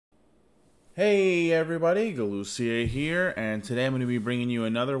Hey everybody, Galucia here, and today I'm going to be bringing you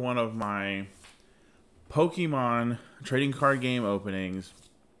another one of my Pokemon trading card game openings.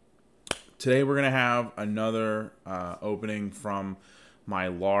 Today we're going to have another opening from my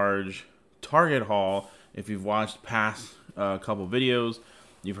large Target haul. If you've watched past couple videos,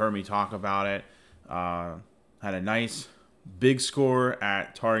 you've heard me talk about it. Had a nice big score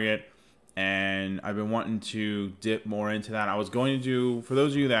at Target, and I've been wanting to dip more into that. I was going to do, for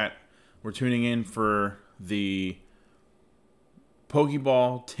those of you that were tuning in for the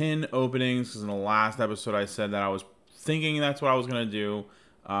Pokeball tin openings, because in the last episode I said that I was thinking that's what I was going to do.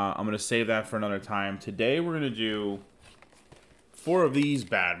 I'm going to save that for another time. Today we're going to do 4 of these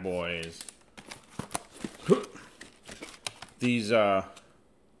bad boys. These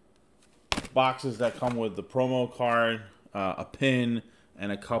boxes that come with the promo card, a pin,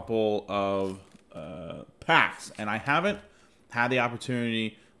 and a couple of packs. And I haven't had the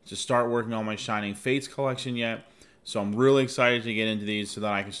opportunity to start working on my Shinging Fates collection yet. So I'm really excited to get into these so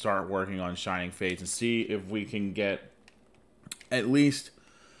that I can start working on Shinging Fates and see if we can get at least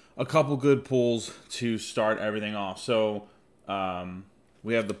a couple good pulls to start everything off. So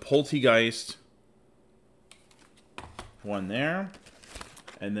we have the Poltegeist one there.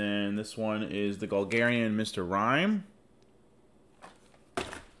 And then this one is the Galgarian Mr. Rhyme.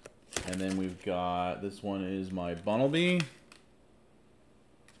 And then we've got, this one is my Bunnelby.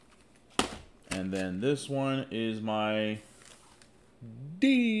 And then this one is my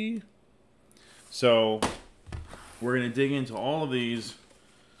D. So we're going to dig into all of these.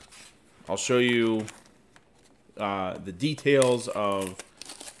 I'll show you the details of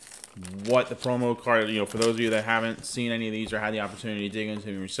what the promo card, for those of you that haven't seen any of these or had the opportunity to dig into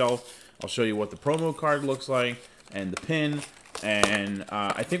them yourself, I'll show you what the promo card looks like and the pin. And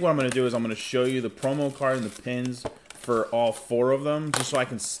I think what I'm going to do is I'm going to show you the promo card and the pins for all 4 of them, just so I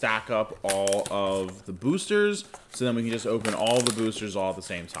can stack up all of the boosters, so then we can just open all the boosters all at the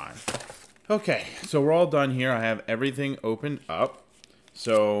same time. Okay, so we're all done here. I have everything opened up.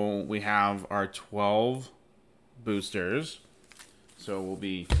 So we have our 12 boosters. So we'll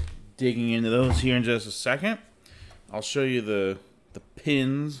be digging into those here in just a second. I'll show you the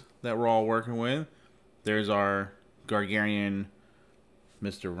pins that we're all working with. There's our Galgarian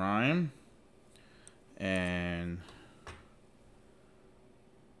Mr. Rhyme. And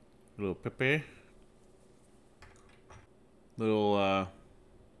little Pepe, little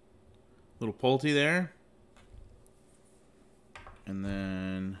Polty there, and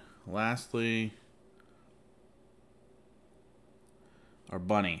then lastly our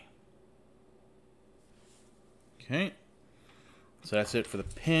Bunny. Okay, so that's it for the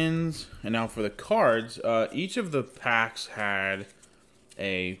pins, and now for the cards. Each of the packs had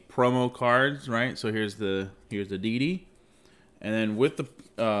a promo cards, right? So here's the DD. And then with the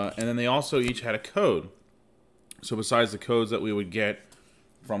and then they also each had a code. So besides the codes that we would get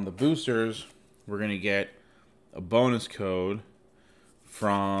from the boosters, we're going to get a bonus code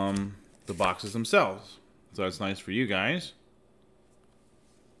from the boxes themselves. So that's nice for you guys.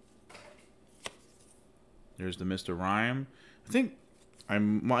 There's the Mr. Rhyme. I think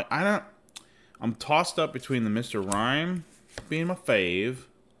I'm tossed up between the Mr. Rhyme being my fave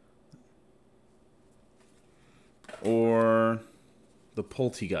or the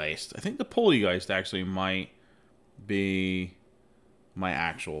Poltegeist. I think the Poltegeist actually might be my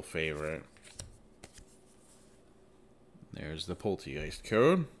actual favorite. There's the Poltegeist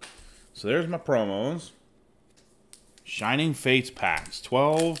code. So there's my promos. Shinging Fates packs.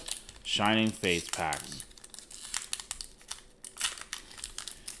 12 Shinging Fates packs.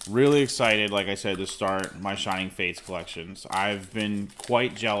 Really excited, like I said, to start my Shinging Fates collections. I've been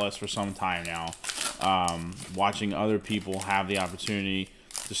quite jealous for some time now. Watching other people have the opportunity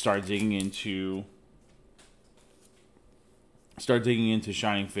to start digging into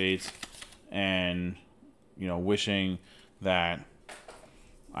Shinging Fates, and wishing that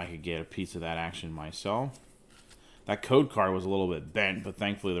I could get a piece of that action myself. That code card was a little bit bent, but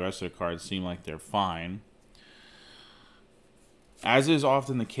thankfully the rest of the cards seem like they're fine. As is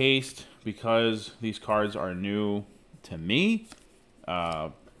often the case, because these cards are new to me,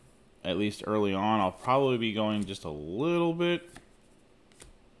 at least early on, I'll probably be going just a little bit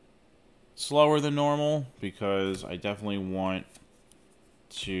slower than normal, because I definitely want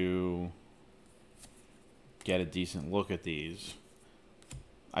to get a decent look at these.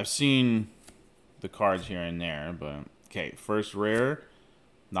 I've seen the cards here and there, but okay, first rare,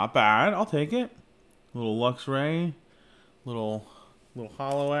 not bad, I'll take it. Little Luxray, little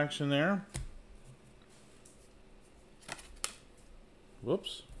hollow action there.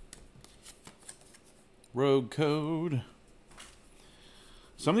 Whoops. Rogue code.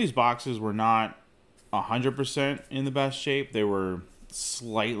 some of these boxes were not 100% in the best shape. They were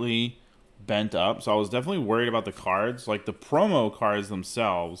slightly bent up, so I was definitely worried about the cards. Like the promo cards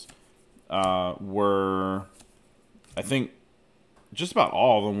themselves were, I think, just about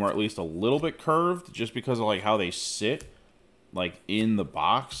all of them were at least a little bit curved, just because of like how they sit, like in the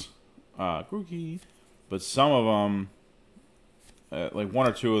box. Grookey. But some of them, like one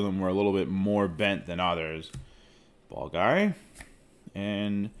or two of them, were a little bit more bent than others. Ball Guy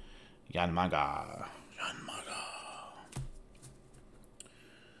and Yanmaga.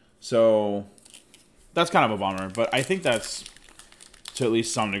 So that's kind of a bummer, but I think that's to at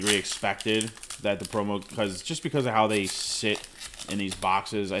least some degree expected, that the promo, because of how they sit in these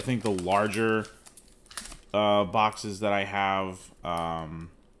boxes. I think the larger boxes that I have are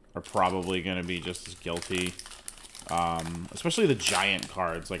probably going to be just as guilty. Especially the giant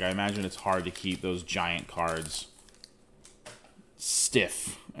cards. Like, I imagine it's hard to keep those giant cards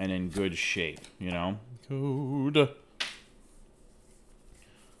stiff and in good shape, you know? Code.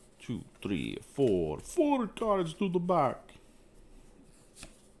 2, 3, 4. 4 cards to the back.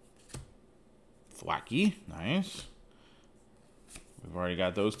 Thwacky. Nice. We've already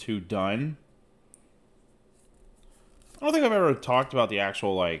got those two done. I don't think I've ever talked about the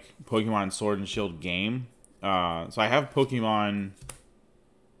actual, like, Pokemon Sword and Shield game. So I have Pokemon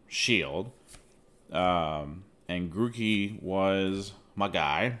Shield. And Grookey was my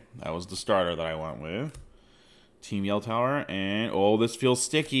guy. That was the starter that I went with. Team Yell Tower. And, oh, this feels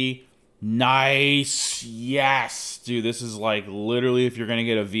sticky. Nice. Yes. Dude, this is, like, literally, if you're going to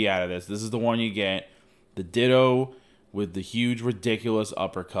get a V out of this, this is the one you get. The Ditto with the huge, ridiculous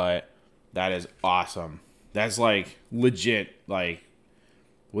uppercut. That is awesome. That's, like, legit, like,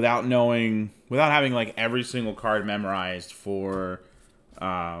 without having, like, every single card memorized for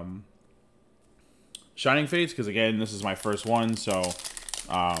Shining Fates, because, again, this is my first one, so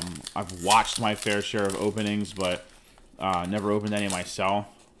I've watched my fair share of openings, but never opened any myself.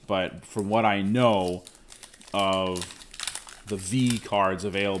 But from what I know of the V cards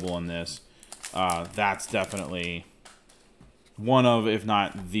available in this, that's definitely one of, if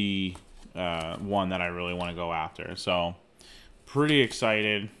not the one that I really want to go after. So, pretty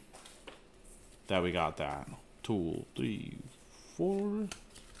excited that we got that. 2, 3, 4.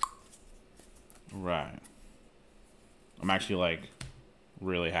 Right. I'm actually, like,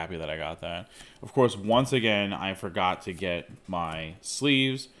 really happy that I got that. Of course, once again, I forgot to get my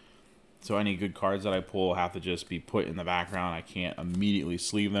sleeves. So any good cards that I pull have to just be put in the background. I can't immediately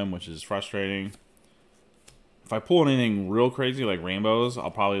sleeve them, which is frustrating. If I pull anything real crazy like rainbows,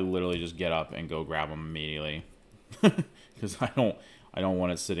 I'll probably literally just get up and go grab them immediately. Because I don't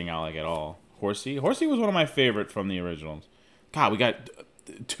want it sitting out like at all. Horsey was one of my favorite from the originals. God, we got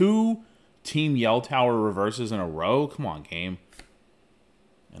 2 Team Yell Tower reverses in a row. Come on, game.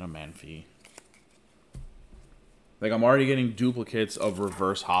 And a Manphy. Like, I'm already getting duplicates of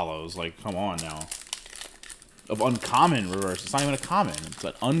reverse hollows. Like, come on now. Of uncommon reverse. It's not even a common. It's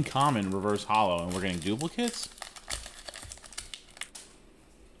an uncommon reverse hollow, and we're getting duplicates?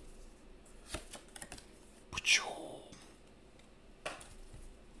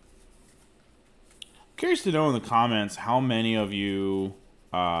 Curious to know in the comments how many of you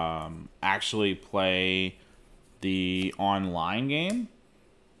actually play the online game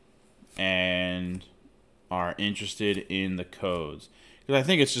and are interested in the codes. Because I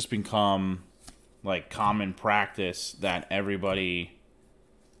think it's just become, like, common practice that everybody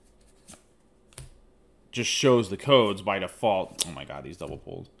just shows the codes by default. Oh my god, these double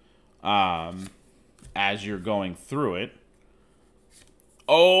pulls. As you're going through it.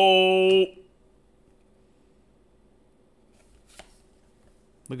 Oh!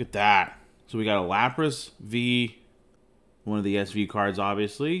 Look at that. So we got a Lapras V, one of the SV cards,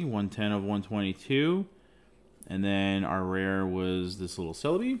 obviously. 110 of 122. And then our rare was this little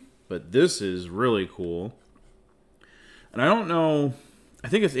Celebi. But this is really cool. And I don't know. I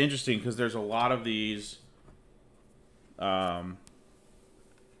think it's interesting because there's a lot of these SV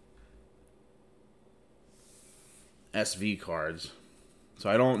cards. So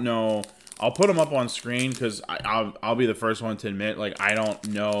I don't know. I'll put them up on screen because I'll be the first one to admit, like, I don't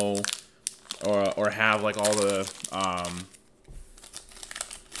know or have, like, all the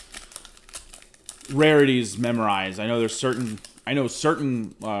rarities memorized. I know there's certain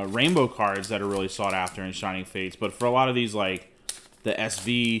rainbow cards that are really sought after in Shining Fates, but for a lot of these, like the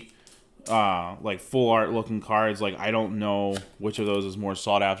SV like full art looking cards, like, I don't know which of those is more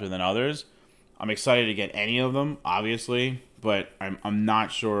sought after than others. I'm excited to get any of them, obviously, but I'm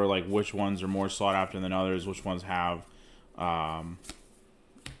not sure, like, which ones are more sought after than others, which ones have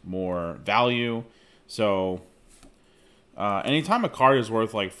more value. So Anytime a card is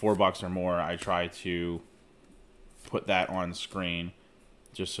worth like $4 or more, I try to put that on screen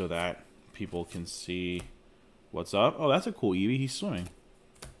just so that people can see what's up. Oh, that's a cool Eevee. He's swimming.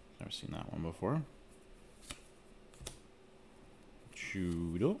 Never seen that one before.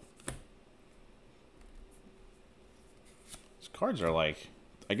 Judo. These cards are like,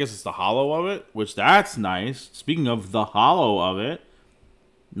 I guess it's the hollow of it, which that's nice. Speaking of the hollow of it,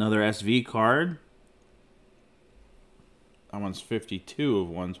 another SV card. That one's 52 of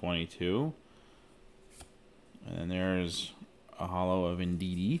 122. And then there's a hollow of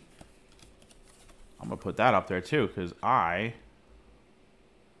Indeedee. I'm going to put that up there too because I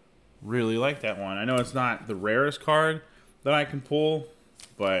really like that one. I know it's not the rarest card that I can pull,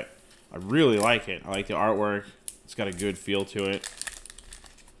 but I really like it. I like the artwork. It's got a good feel to it.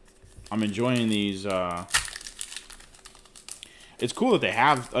 I'm enjoying these. It's cool that they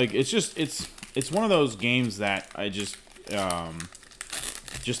have, like, it's one of those games that I just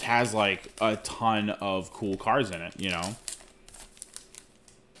has like a ton of cool cards in it, you know?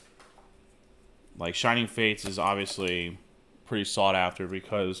 Like Shinging Fates is obviously pretty sought after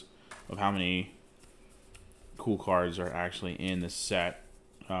because of how many cool cards are actually in the set.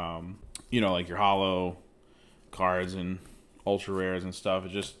 You know, like your hollow cards and ultra rares and stuff.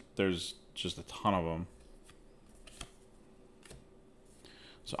 There's just a ton of them.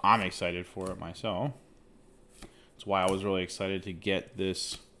 So I'm excited for it myself. That's why I was really excited to get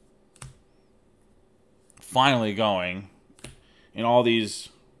this finally going. In all these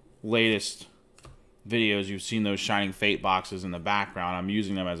latest videos, you've seen those Shinging Fate boxes in the background. I'm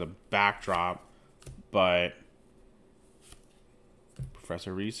using them as a backdrop, but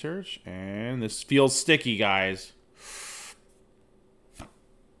Professor Research, and this feels sticky, guys.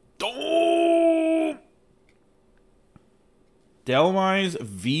 Oh! Delmize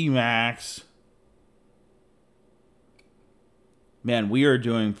VMAX. Man, we are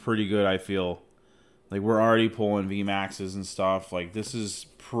doing pretty good, I feel. Like, we're already pulling VMAXs and stuff. Like, this is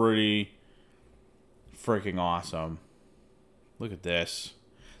pretty freaking awesome. Look at this.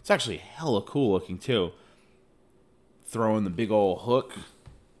 It's actually hella cool looking, too. Throwing the big old hook.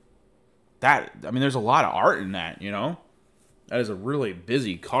 That, I mean, there's a lot of art in that, you know? That is a really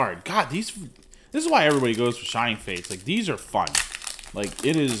busy card. God, this is why everybody goes for Shinging Fates. Like, these are fun. Like,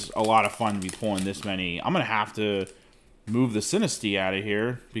 it is a lot of fun to be pulling this many. I'm going to have to move the Sinistea out of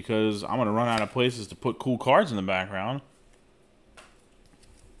here because I'm going to run out of places to put cool cards in the background.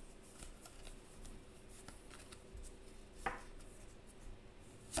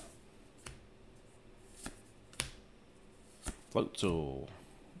 Floatzel,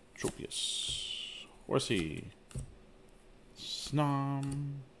 Tropius, Horsey,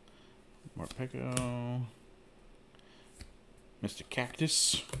 Snom, Morpeko, Mr.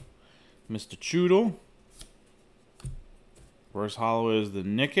 Cactus, Mr. Choodle. First hollow is the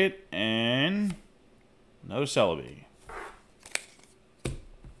Nickit, and another Celebi.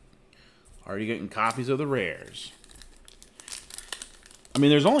 Already getting copies of the rares. I mean,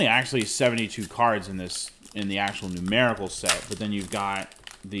 there's only actually 72 cards in the actual numerical set, but then you've got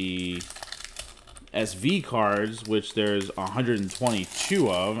the SV cards, which there's 122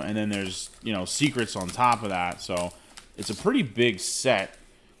 of, and then there's, you know, secrets on top of that. So it's a pretty big set,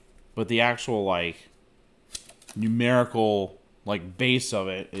 but the actual, like, numerical, like, base of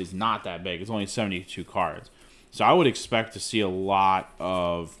it is not that big. It's only 72 cards. So I would expect to see a lot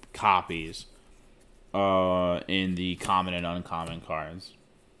of copies in the common and uncommon cards.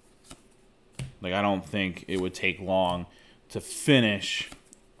 Like, I don't think it would take long to finish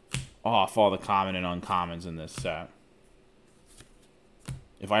off all the common and uncommons in this set.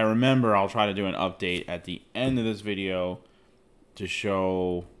 If I remember, I'll try to do an update at the end of this video to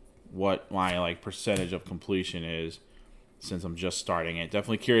show what my, like, percentage of completion is since I'm just starting it.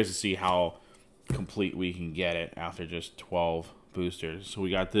 Definitely curious to see how complete we can get it after just 12 boosters. So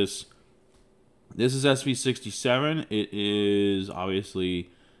we got this. This is SV67. It is obviously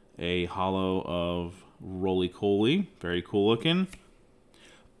a hollow of Roly-Coly. Very cool looking.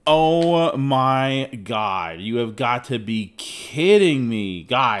 Oh my god. You have got to be kidding me.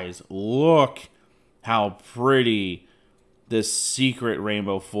 Guys, look how pretty this secret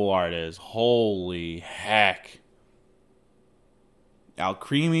rainbow full art is. Holy heck.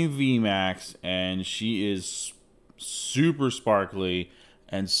 Alcremie VMAX, and she is super sparkly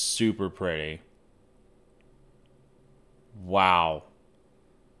and super pretty. Wow.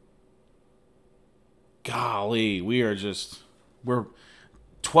 Golly, we're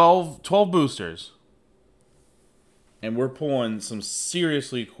 12 boosters. And we're pulling some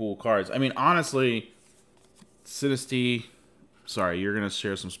seriously cool cards. I mean, honestly, Sinistea, sorry, you're going to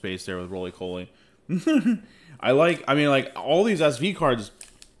share some space there with Roly-Coly. I mean, like, all these SV cards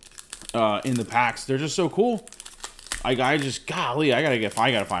in the packs, they're just so cool. I just, golly, I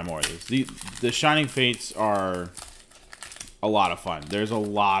gotta find more of these. The Shining Fates are a lot of fun. There's a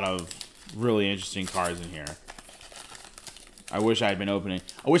lot of really interesting cards in here. I wish I had been opening.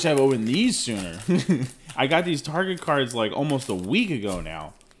 I wish I had opened these sooner. I got these Target cards like almost a week ago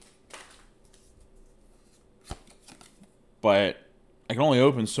now. But I can only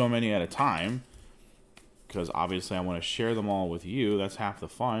open so many at a time. Because obviously I want to share them all with you. That's half the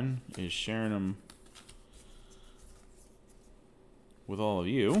fun, is sharing them with all of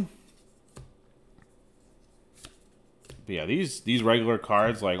you. But yeah, these regular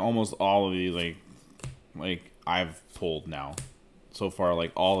cards, like almost all of these, like I've pulled now. So far,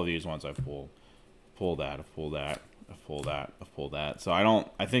 like all of these ones I've pulled. Pulled that, I've pulled that, I've pulled that, I've pulled that. So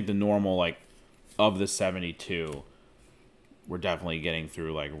I think the normal, like, of the 72, we're definitely getting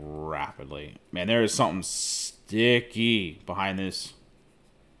through, like, rapidly. Man, there is something sticky behind this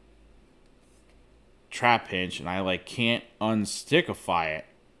trap pinch, and I, like, can't unstickify it.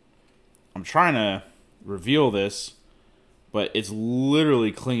 I'm trying to reveal this, but it's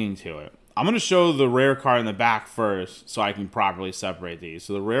literally clinging to it. I'm going to show the rare card in the back first so I can properly separate these.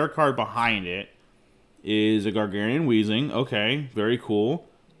 So the rare card behind it is a Gargarian Weezing. Okay, very cool.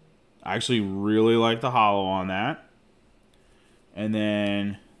 I actually really like the holo on that. And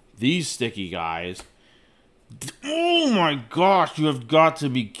then these sticky guys. Oh my gosh, you have got to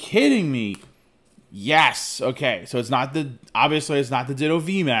be kidding me. Yes, okay. So it's not the, obviously it's not the Ditto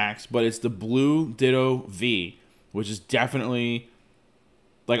VMAX, but it's the blue Ditto V, which is definitely,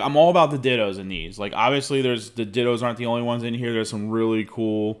 like, I'm all about the Dittos in these. Like, obviously there's, the Dittos aren't the only ones in here. There's some really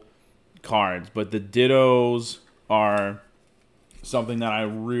cool cards, but the Dittos are something that I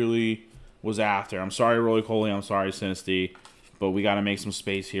really was after. I'm sorry, Roly Poly. I'm sorry, Sinisty, but we got to make some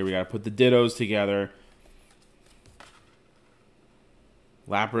space here. We got to put the Dittos together.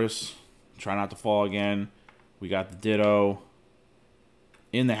 Lapras, try not to fall again. We got the Ditto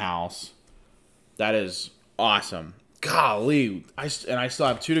in the house. That is awesome. Golly, and I still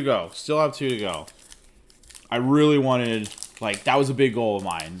have 2 to go. Still have 2 to go. I really wanted, like, that was a big goal of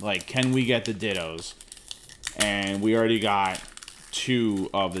mine. Like, can we get the Dittos? And we already got 2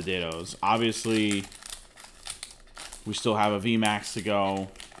 of the Dittos. Obviously, we still have a VMAX to go,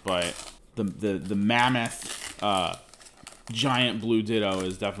 but the mammoth giant blue Ditto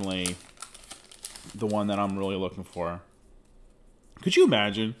is definitely the one that I'm really looking for. Could you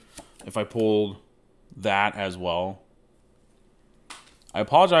imagine if I pulled that as well? I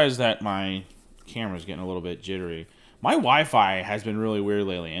apologize that my camera's getting a little bit jittery. My Wi-Fi has been really weird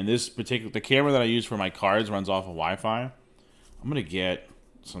lately, and this particular, the camera that I use for my cards runs off of Wi-Fi. I'm gonna get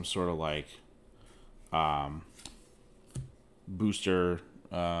some sort of, like, booster,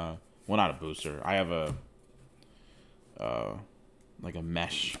 well, not a booster. I have a like a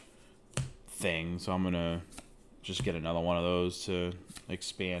mesh thing, so I'm gonna just get another one of those to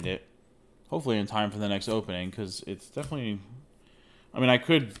expand it, hopefully in time for the next opening, because it's definitely, I mean, I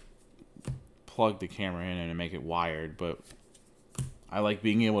could plug the camera in and make it wired, but I like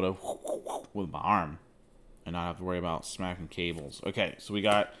being able to with my arm and not have to worry about smacking cables. Okay, so we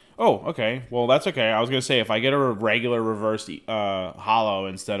got, oh, okay, well, that's okay. I was gonna say, if I get a regular reverse holo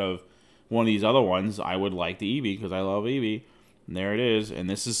instead of one of these other ones, I would like the Eevee, because I love Eevee. And there it is, and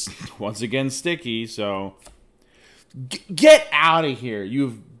this is once again sticky, so get out of here.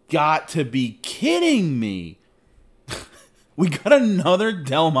 You've got to be kidding me. We got another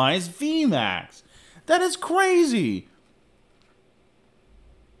Delmise VMAX. That is crazy.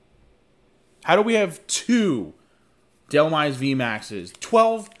 How do we have 2 Delmise VMAXs?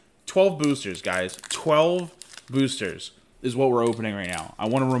 12 boosters, guys. 12 boosters is what we're opening right now. I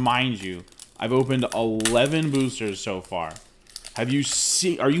want to remind you, I've opened 11 boosters so far. Are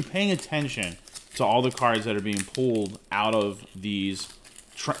you paying attention to all the cards that are being pulled out of these?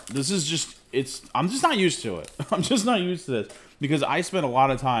 This is just, I'm just not used to it. I'm just not used to this, because I spent a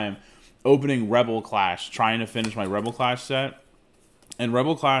lot of time opening Rebel Clash, trying to finish my Rebel Clash set, and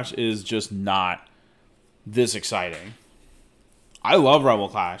Rebel Clash is just not this exciting. I love Rebel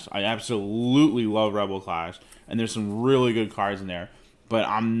Clash. I absolutely love Rebel Clash, and there's some really good cards in there, but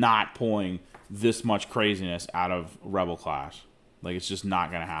I'm not pulling this much craziness out of Rebel Clash. Like, it's just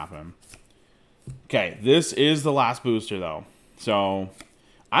not going to happen. Okay, this is the last booster, though. So,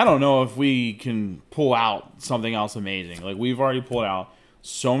 I don't know if we can pull out something else amazing. Like, we've already pulled out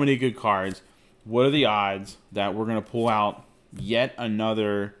so many good cards. What are the odds that we're going to pull out yet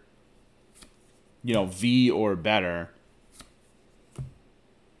another, you know, V or better?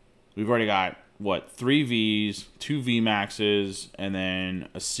 We've already got, what, 3 Vs, 2 VMAXs, and then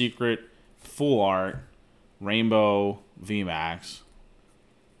a secret full art Rainbow VMAX.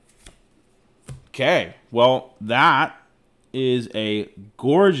 Okay, well, that is a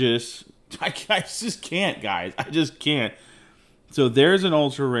gorgeous... I just can't, guys. I just can't. So there's an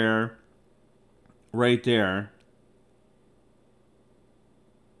ultra rare right there.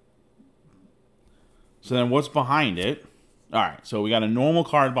 So then what's behind it? All right, so we got a normal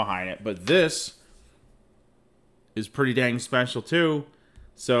card behind it, but this is pretty dang special too.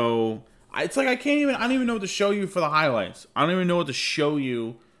 So it's like I don't even know what to show you for the highlights. I don't even know what to show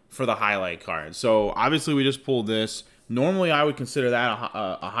you for the highlight card. So obviously we just pulled this. Normally I would consider that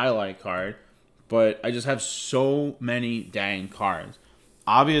a highlight card, but I just have so many dang cards.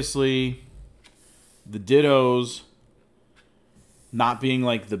 Obviously the Dittos not being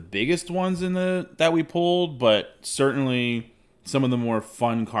like the biggest ones in that we pulled, but certainly some of the more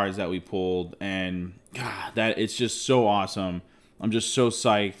fun cards that we pulled, and God, that it's just so awesome. I'm just so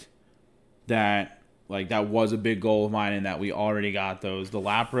psyched that that was a big goal of mine and that we already got those. The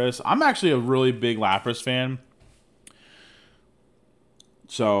Lapras, I'm actually a really big Lapras fan.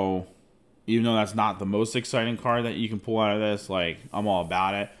 So even though that's not the most exciting card that you can pull out of this, I'm all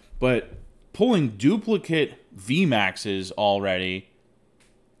about it. But pulling duplicate VMAXs already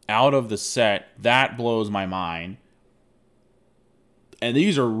out of the set, that blows my mind. And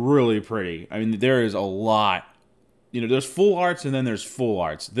these are really pretty. I mean, there is a lot. There's full arts and then there's full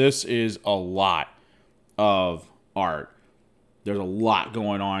arts. This is a lot of art. There's a lot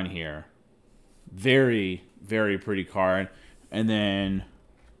going on here. Very, very pretty card. And then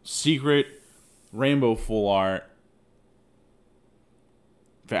secret rainbow full art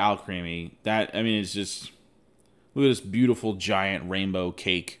for Alcremie. That, I mean, it's just, look at this beautiful giant rainbow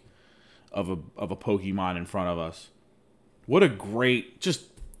cake of a Pokemon in front of us. What a great, just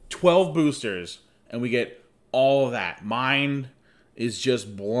 12 boosters and we get all of that. Mine is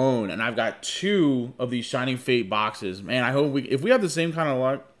just blown, and I've got 2 of these Shining Fate boxes. Man, I hope if we have the same kind of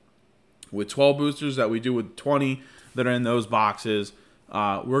luck with 12 boosters that we do with 20 that are in those boxes,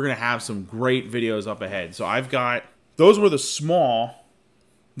 we're gonna have some great videos up ahead. So I've got, those were the small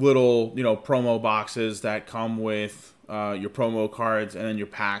little promo boxes that come with your promo cards and then your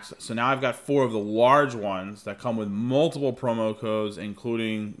packs. So now I've got 4 of the large ones that come with multiple promo codes,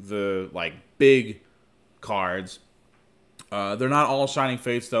 including the big cards. They're not all Shining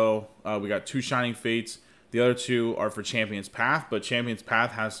Fates though. We got 2 Shining Fates. The other 2 are for Champion's Path, but Champion's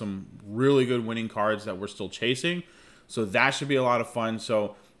Path has some really good winning cards that we're still chasing. So that should be a lot of fun.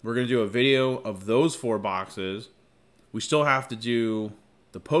 So we're going to do a video of those 4 boxes. We still have to do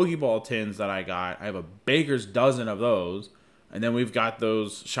the Pokeball tins that I got. I have a baker's dozen of those. And then we've got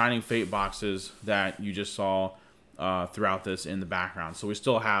those Shining Fate boxes that you just saw throughout this in the background. So we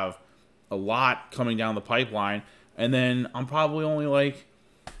still have a lot coming down the pipeline. And then I'm probably only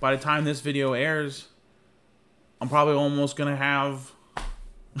by the time this video airs, I'm probably almost going to have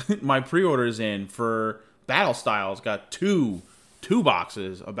my pre-orders in for Battle Styles. Got two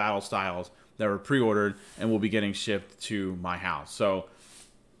boxes of Battle Styles that were pre-ordered and will be getting shipped to my house. So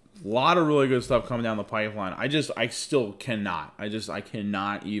a lot of really good stuff coming down the pipeline. I still cannot. I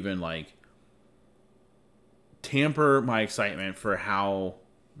cannot even tamper my excitement for how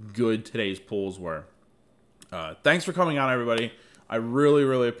good today's pulls were. Thanks for coming out, everybody. I really,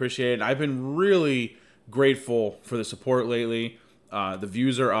 really appreciate it. I've been really grateful for the support lately. The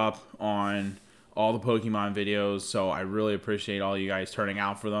views are up on all the Pokemon videos, so I really appreciate all you guys turning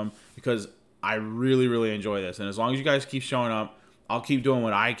out for them because I really, really enjoy this. And as long as you guys keep showing up, I'll keep doing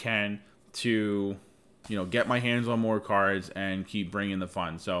what I can to, get my hands on more cards and keep bringing the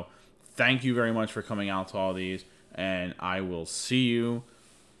fun. So thank you very much for coming out to all these, and I will see you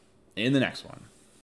in the next one.